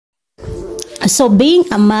So being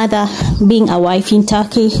a mother, being a wife in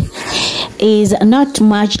Turkey is not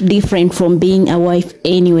much different from being a wife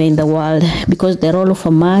anywhere in the world, because the role of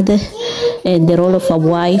a mother and the role of a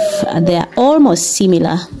wife, they are almost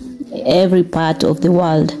similar every part of the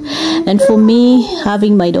world. And for me,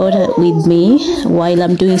 having my daughter with me while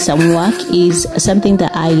I'm doing some work is something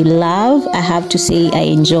that I love. I have to say I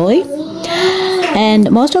enjoy.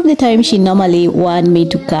 And most of the time she normally want me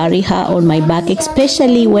to carry her on my back,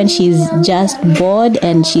 especially when she's just bored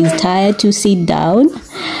and she's tired to sit down.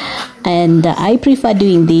 And I prefer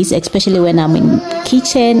doing this, especially when I'm in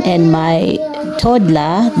kitchen and my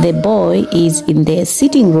toddler, the boy, is in the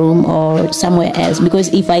sitting room or somewhere else.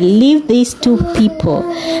 Because if I leave these two people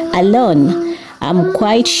alone, I'm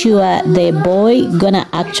quite sure the boy gonna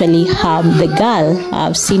actually harm the girl.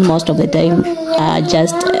 I've seen most of the time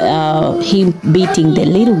just him beating the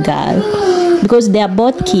little girl, because they are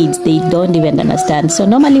both kids, they don't even understand. So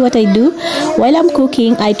normally what I do while I'm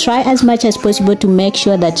cooking, I try as much as possible to make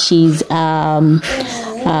sure that she's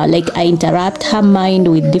like I interrupt her mind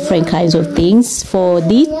with different kinds of things. For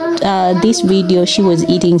this video, she was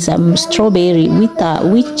eating some strawberry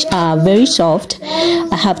which are very soft.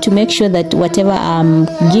 I have to make sure that whatever I'm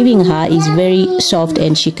giving her is very soft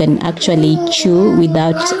and she can actually chew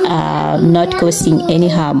without not causing any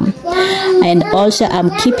harm. And also I'm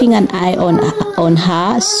keeping an eye on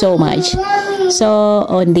her so much. So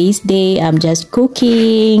on this day I'm just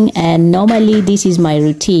cooking, and normally this is my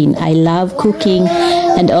routine. I love cooking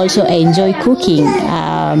and also I enjoy cooking.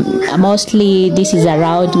 Mostly this is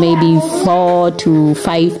around maybe 4 to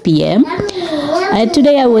 5 p.m. And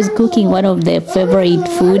today I was cooking one of the favorite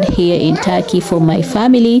food here in Turkey for my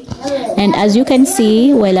family. And as you can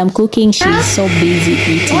see, while I'm cooking, she's so busy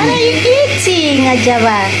eating. What are you eating,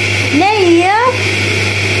 Ajaba? Naya?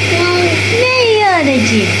 Naya,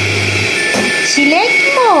 Najib. She like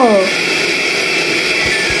more.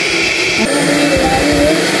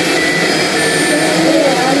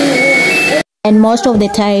 And most of the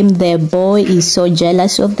time the boy is so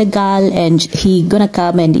jealous of the girl, and he gonna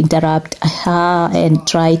come and interrupt her and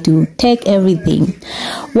try to take everything.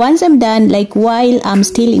 Once I'm done, like while I'm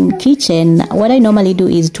still in kitchen, what I normally do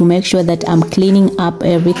is to make sure that I'm cleaning up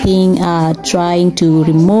everything, trying to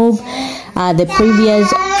remove the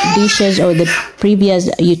previous dishes or the previous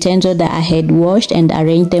utensils that I had washed and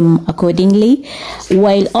arrange them accordingly,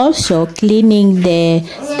 while also cleaning the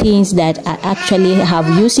things that I actually have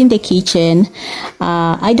used in the kitchen.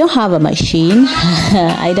 I don't have a machine.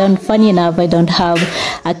 Funny enough, I don't have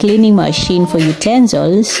a cleaning machine for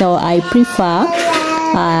utensils, so I prefer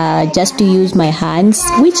just to use my hands,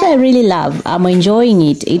 which I really love. I'm enjoying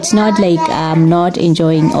it. It's not like I'm not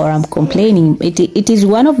enjoying or I'm complaining. It is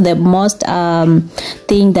one of the most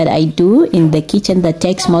thing that I do in the kitchen that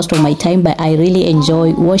takes most of my time, but I really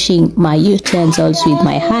enjoy washing my utensils with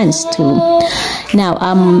my hands too. Now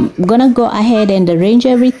I'm gonna go ahead and arrange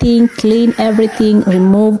everything, clean everything,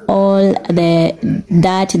 remove all the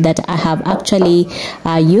dirt that I have actually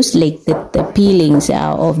used, like the peelings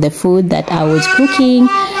of the food that I was cooking.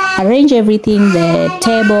 Arrange everything, the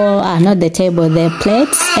table, not the table, the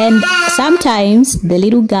plates. And sometimes the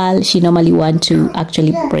little girl, she normally want to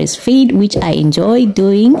actually breastfeed, which I enjoy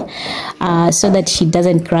doing, so that she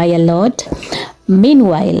doesn't cry a lot.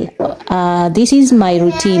 Meanwhile, this is my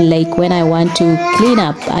routine. Like when I want to clean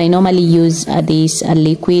up, I normally use this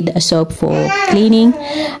liquid soap for cleaning,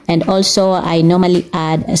 and also I normally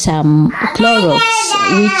add some Clorox,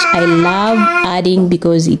 which I love adding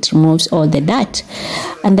because it removes all the dirt.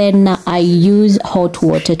 And then I use hot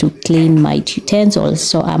water to clean my utensils.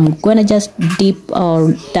 So I'm gonna just dip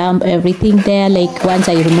or dump everything there, like once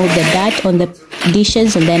I remove the dirt on the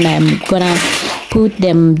dishes, and then I'm gonna put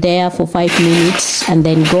them there for 5 minutes and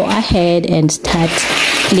then go ahead and start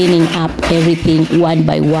cleaning up everything one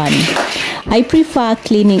by one. I prefer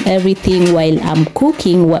cleaning everything while I'm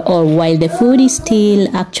cooking, or while the food is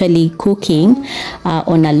still actually cooking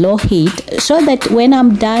on a low heat, so that when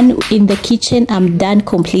I'm done in the kitchen, I'm done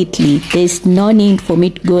completely. There's no need for me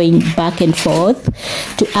going back and forth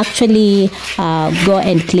to actually go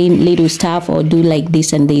and clean little stuff or do like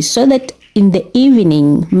this and this, so that in the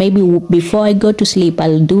evening, maybe before I go to sleep,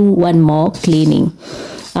 I'll do one more cleaning.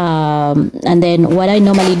 And then what I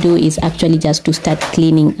normally do is actually just to start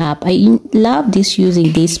cleaning up. I love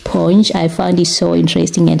using this sponge. I found it so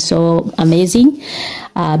interesting and so amazing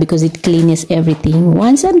because it cleans everything.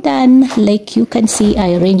 Once I'm done, like you can see,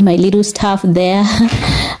 I arrange my little stuff there.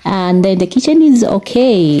 And then the kitchen is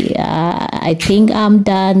okay. I think I'm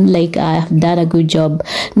done, like I've done a good job.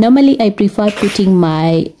 Normally I prefer putting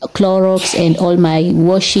my Clorox and all my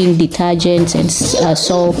washing detergents and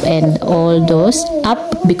soap and all those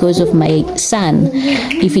up because of my son.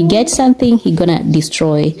 If he gets something, he gonna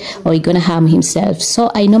destroy or he gonna harm himself. So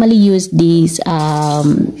I normally use these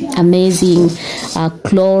amazing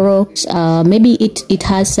Clorox. Maybe it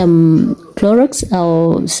has some Clorox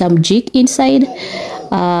or some jig inside,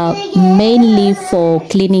 mainly for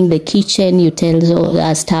cleaning the kitchen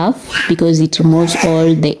utensil stuff, because it removes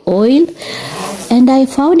all the oil. And I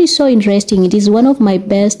found it so interesting. It is one of my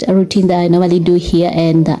best routine that I normally do here,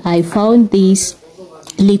 and I found this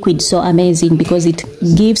liquid so amazing because it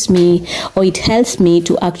gives me, or it helps me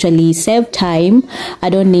to actually save time. I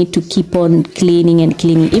don't need to keep on cleaning and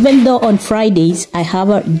cleaning. Even though on Fridays I have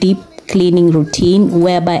a deep cleaning routine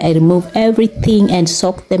whereby I remove everything and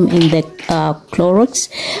soak them in the Clorox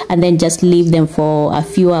and then just leave them for a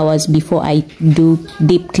few hours before I do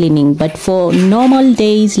deep cleaning. But for normal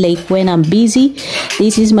days, like when I'm busy,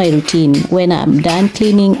 this is my routine. When I'm done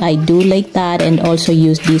cleaning, I do like that, and also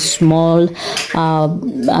use these small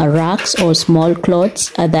racks or small cloths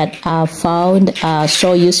that are found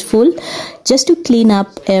so useful, just to clean up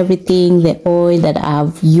everything, the oil that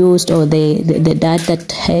I've used or the dirt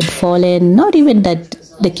that had fallen. Not even that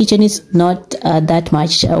the kitchen is not that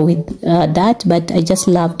much with that, but I just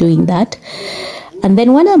love doing that. And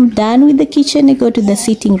then when I'm done with the kitchen, I go to the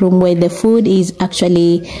sitting room where the food is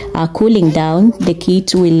actually cooling down. The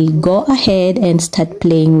kids will go ahead and start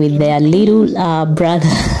playing with their little brother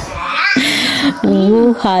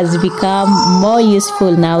who has become more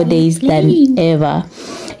useful nowadays than ever.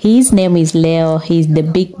 His name is Leo. He's the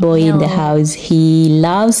big boy in the house. He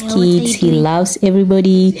loves kids. He loves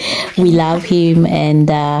everybody. We love him, and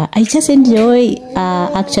I just enjoy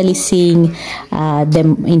actually seeing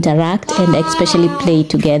them interact and especially play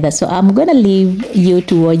together. So I'm gonna leave you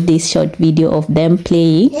to watch this short video of them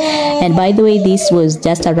playing. And by the way, this was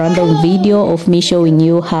just a random video of me showing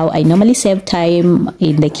you how I normally save time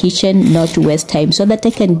in the kitchen, not to waste time, so that I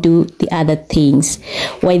can do the other things.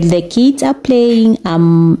 While the kids are playing,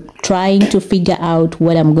 I'm trying to figure out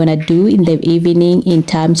what I'm gonna do in the evening in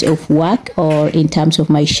terms of work or in terms of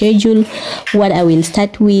my schedule, what I will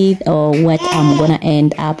start with or what I'm gonna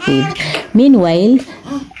end up with. Meanwhile,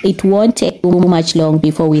 it won't take too much long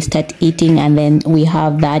before we start eating, and then we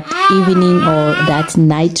have that evening or that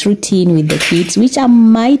night routine with the kids, which I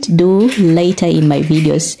might do later in my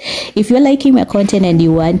videos. If you're liking my content and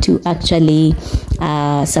you want to actually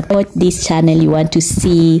support this channel, you want to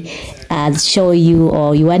see show you,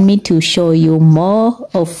 or you want me to show you more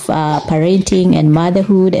of parenting and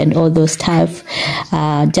motherhood and all those stuff,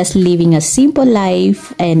 just living a simple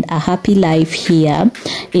life and a happy life here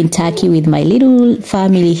in Turkey with my little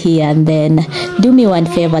family here, and then do me one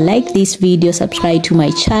favor, like this video, subscribe to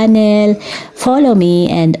my channel, follow me,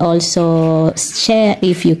 and also share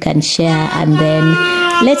if you can share, and then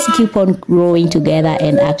let's keep on growing together.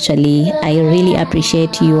 And actually I really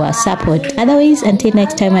appreciate your support. Otherwise, until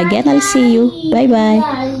next time again, I'll see you. Bye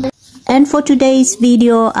bye. And for today's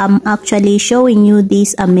video, I'm actually showing you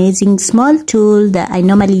this amazing small tool that I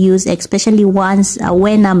normally use, especially once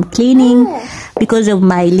when I'm cleaning because of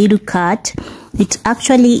my little cat. It's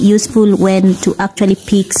actually useful when to actually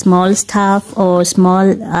pick small stuff or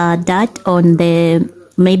small dirt on the,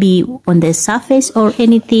 maybe on the surface or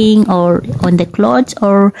anything, or on the clothes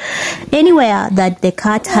or anywhere that the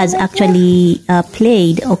cat has actually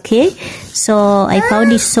played. Okay, so I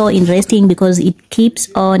found it so interesting because it keeps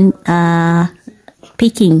on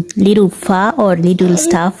picking little fur or little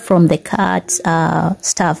stuff from the cat's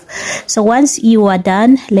stuff. So once you are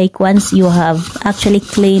done, like once you have actually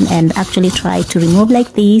cleaned and actually try to remove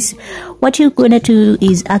like this, what you're gonna do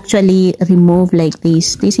is actually remove like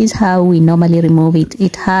this. This is how we normally remove it.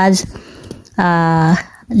 It has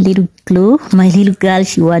little glue. My little girl,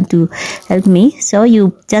 she want to help me. So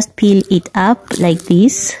you just peel it up like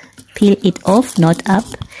this. Peel it off, not up.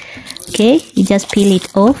 Okay, you just peel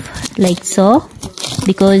it off like so,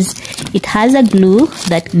 because it has a glue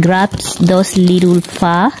that grabs those little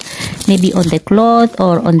fur, maybe on the cloth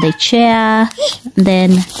or on the chair.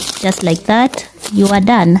 Then just like that, you are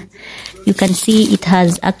done. You can see it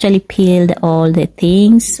has actually peeled all the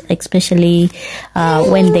things, especially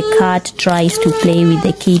when the cat tries to play with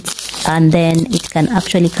the kids, and then it can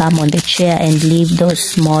actually come on the chair and leave those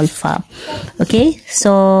small fur. Okay,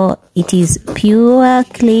 so it is pure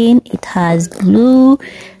clean. It has glue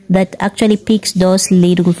that actually picks those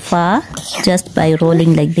little fur just by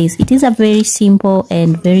rolling like this. It is a very simple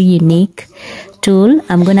and very unique tool.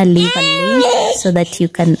 I'm gonna leave a link so that you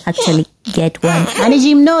can actually get one.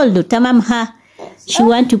 Anajim no, tamam ha. She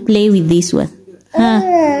want to play with this one. Huh?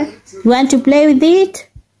 You want to play with it?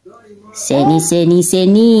 Seni.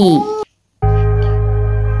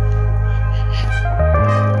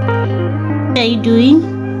 What are you doing?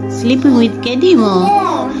 Sleeping with Kedimo?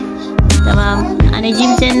 Tamam.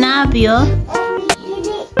 Anajim senapyo.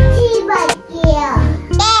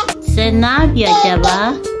 Senapyo chaba.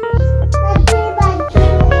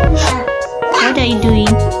 What are you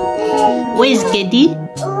doing? Where is Kedi?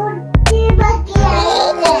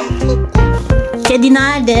 Kedi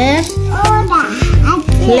not there?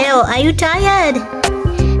 Leo, are you tired?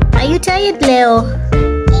 Are you tired, Leo?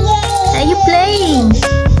 Are you playing?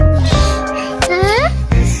 Huh?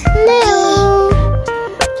 Leo.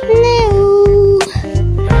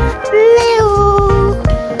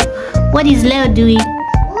 What is Leo doing?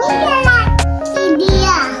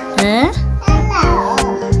 Huh?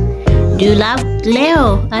 Do you love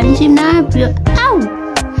Leo? Ow!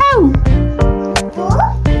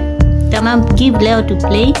 Tamam, give Leo to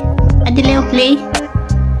play. Adi Leo play.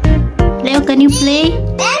 Leo, can you play?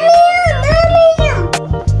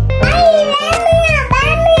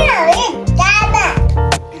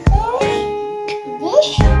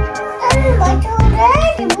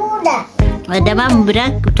 Tamam,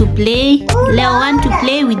 brak to play. Leo want to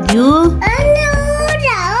play with you.